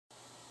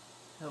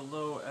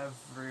Hello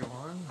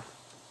everyone,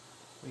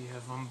 we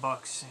have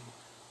unboxing.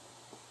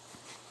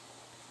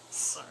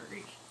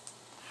 Sorry.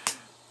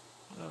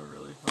 I'm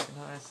really fucking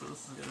high, so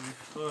this is gonna be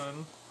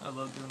fun. I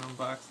love doing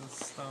unboxing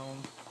stone.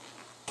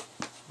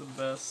 It's the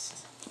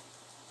best.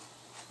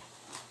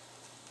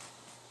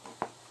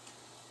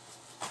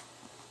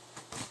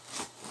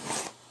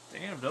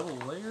 Damn, double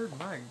layered?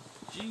 My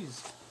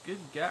jeez, good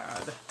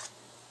god.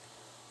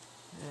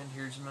 And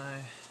here's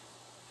my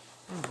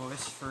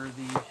invoice for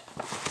the,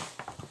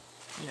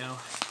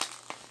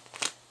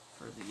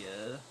 for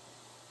the,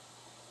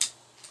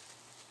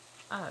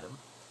 item.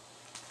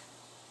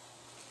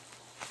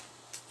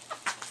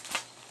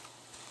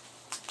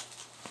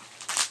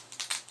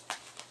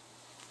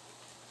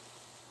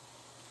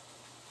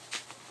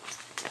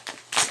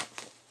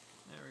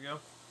 There we go.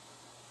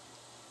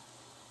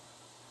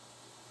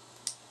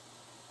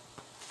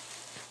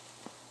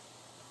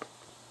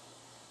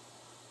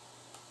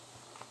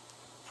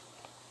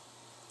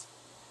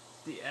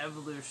 The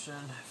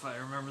Avolusion, if I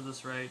remember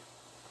this right,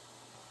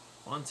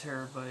 1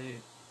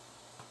 terabyte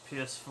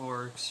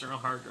PS4 external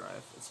hard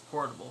drive. It's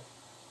portable,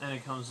 and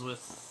it comes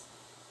with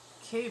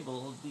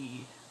cable,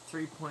 the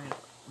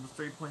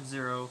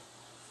 3.0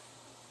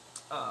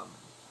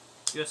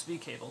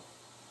 USB cable.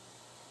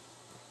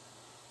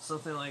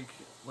 Something like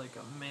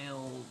a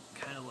male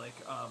kind of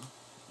like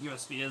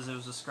USB is. It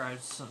was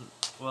described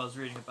while I was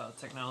reading about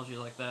technology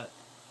like that.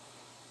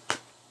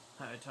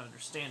 I had to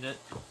understand it.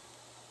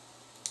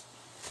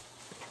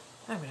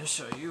 I'm going to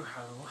show you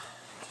how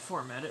to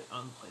format it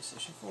on the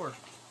PlayStation 4.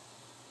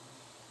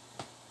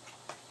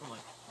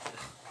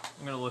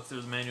 I'm going to look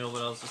through the manual,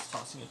 but I was just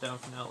tossing it down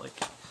for now, like,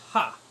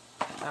 ha!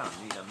 I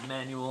don't need a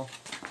manual.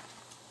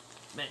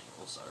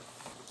 Manuals are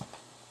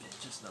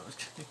bitches. No, I was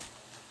kidding.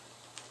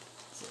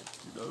 It's like,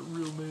 you're not a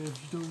real man if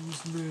you don't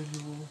use the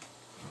manual.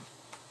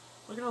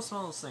 Look at how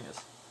small this thing is.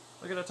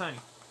 Look at how tiny.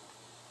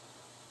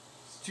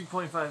 It's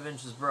 2.5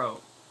 inches,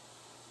 bro.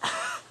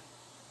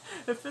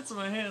 It fits in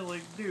my hand,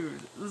 like,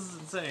 dude, this is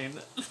insane.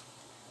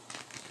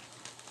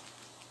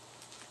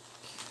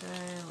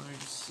 Okay, let me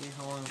just see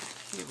how long the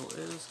cable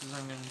is, because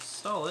I'm going to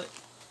install it.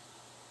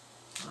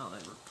 While I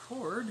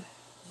record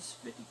this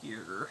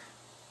video.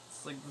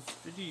 It's like this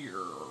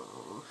video.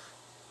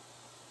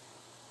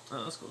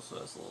 Oh, that's cool, so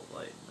that's a little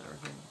light and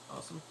everything.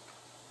 Awesome.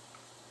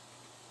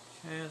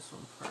 Okay, that's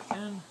one part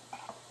in.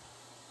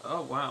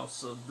 Oh, wow,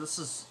 so this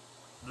is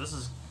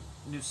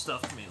new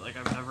stuff to me. Like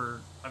I've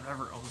never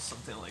owned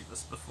something like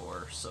this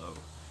before, so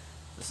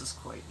this is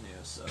quite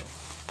new. So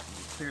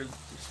clear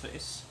the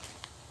space.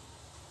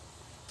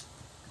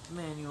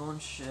 Manual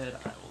and shit.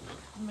 I will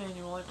look at the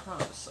manual. I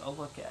promise. I'll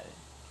look at it.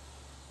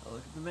 I'll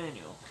look at the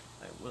manual.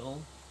 I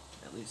will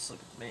at least look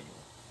at the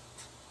manual.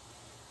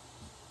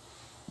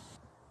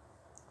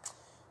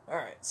 All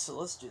right, so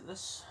let's do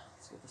this.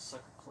 Let's get this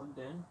sucker plugged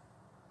in.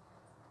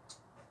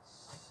 Let's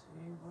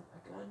see what I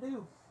gotta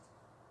do.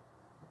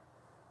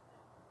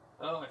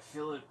 Oh, I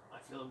feel it.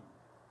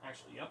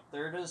 Actually, yep,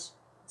 there it is.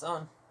 It's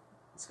on.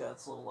 It's got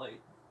its little light.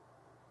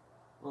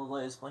 Little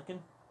light is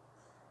blinking.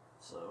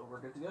 So we're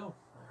good to go.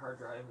 My hard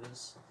drive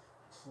is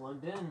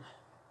plugged in.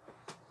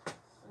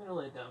 I'm gonna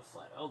lay it down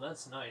flat. Oh,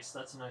 that's nice.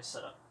 That's a nice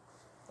setup.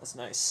 That's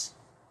nice.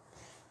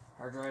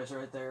 Hard drive's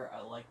right there. I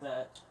like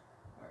that.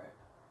 Alright.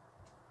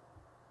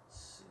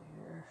 Let's see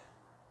here.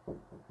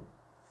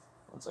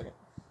 1 second.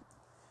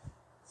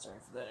 Sorry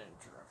for that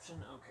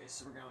interruption. Okay,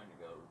 so we're going to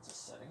go to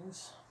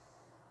settings.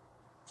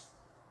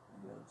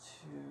 Go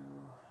to,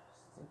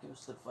 I think it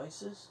was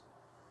devices,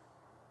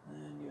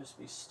 and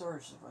USB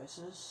storage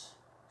devices,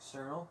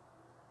 external.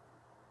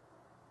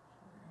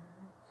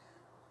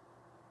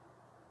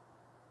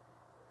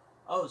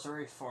 Oh, it's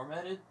already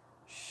formatted?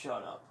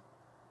 Shut up.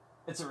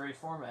 It's already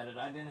formatted.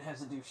 I didn't have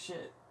to do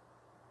shit.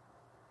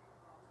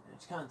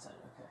 Manage content,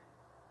 okay.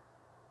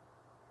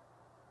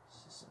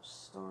 System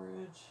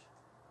storage.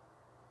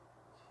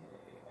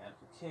 Okay,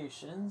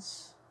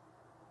 applications.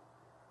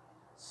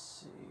 Let's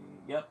see,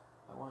 yep.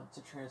 I want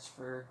to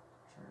transfer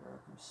to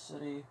Arkham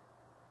City.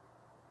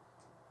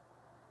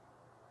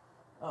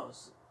 Oh,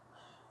 is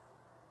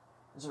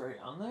it already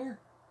on there?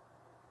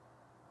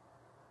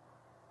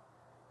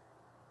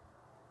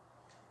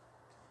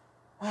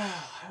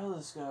 How does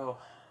this go?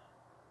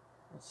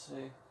 Let's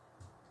see.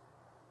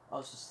 Oh,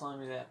 it's just telling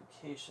me the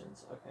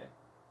applications. Okay.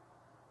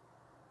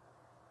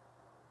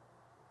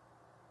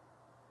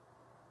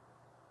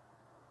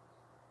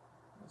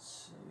 Let's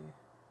see.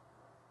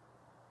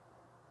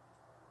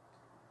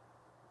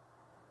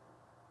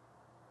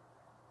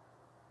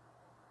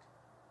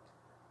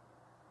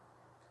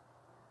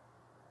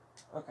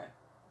 Okay,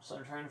 so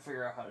I'm trying to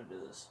figure out how to do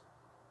this.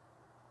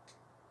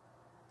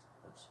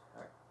 Oops,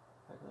 alright.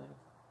 Calculating.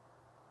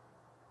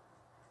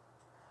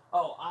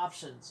 Oh,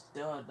 options.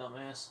 Duh,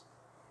 dumbass.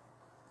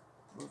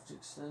 Move to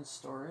extend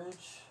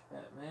storage.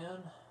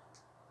 Batman.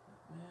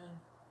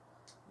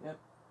 Yep.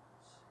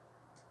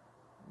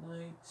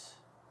 Night.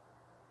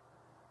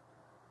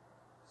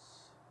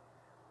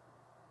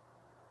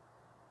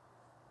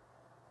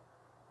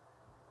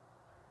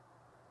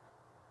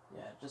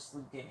 Yeah, just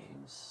the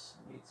games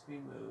need to be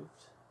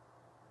moved.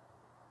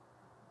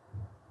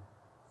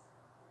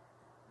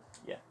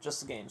 Yeah,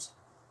 just the games.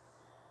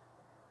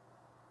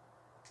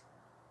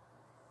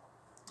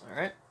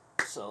 Alright,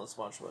 so let's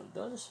watch what it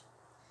does.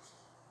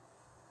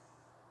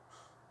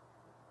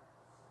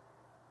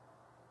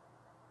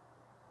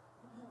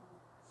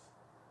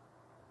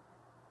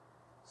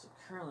 So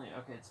currently,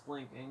 okay, it's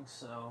blinking,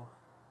 so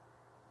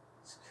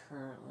it's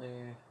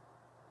currently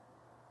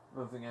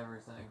moving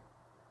everything.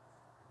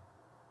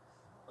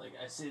 Like,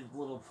 I see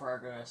little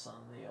progress on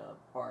the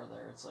bar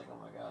there. It's like, oh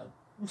my god.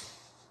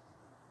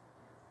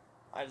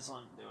 I just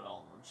wanted to do it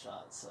all in one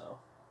shot, so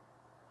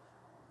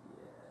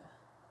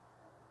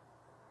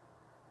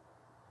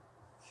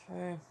yeah.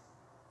 Okay.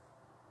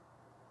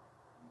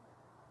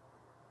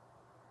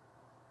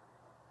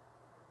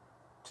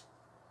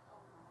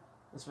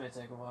 This may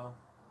take a while.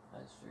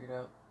 I just figured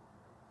out.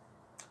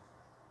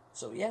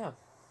 So yeah,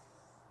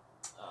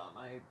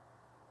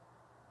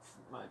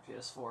 my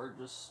PS4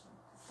 just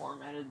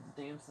formatted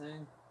the damn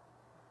thing.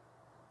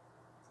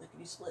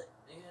 Lickety split,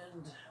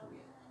 and we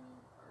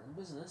are in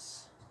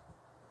business.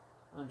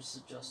 I'm just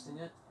adjusting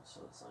it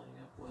so it's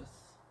lining up with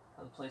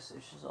how the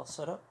PlayStation is all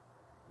set up.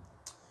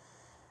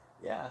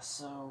 Yeah,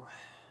 so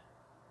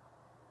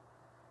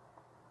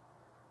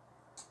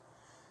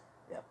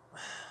yep.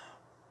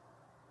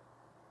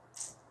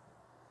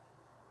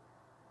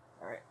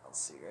 Alright, I'll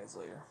see you guys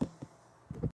later.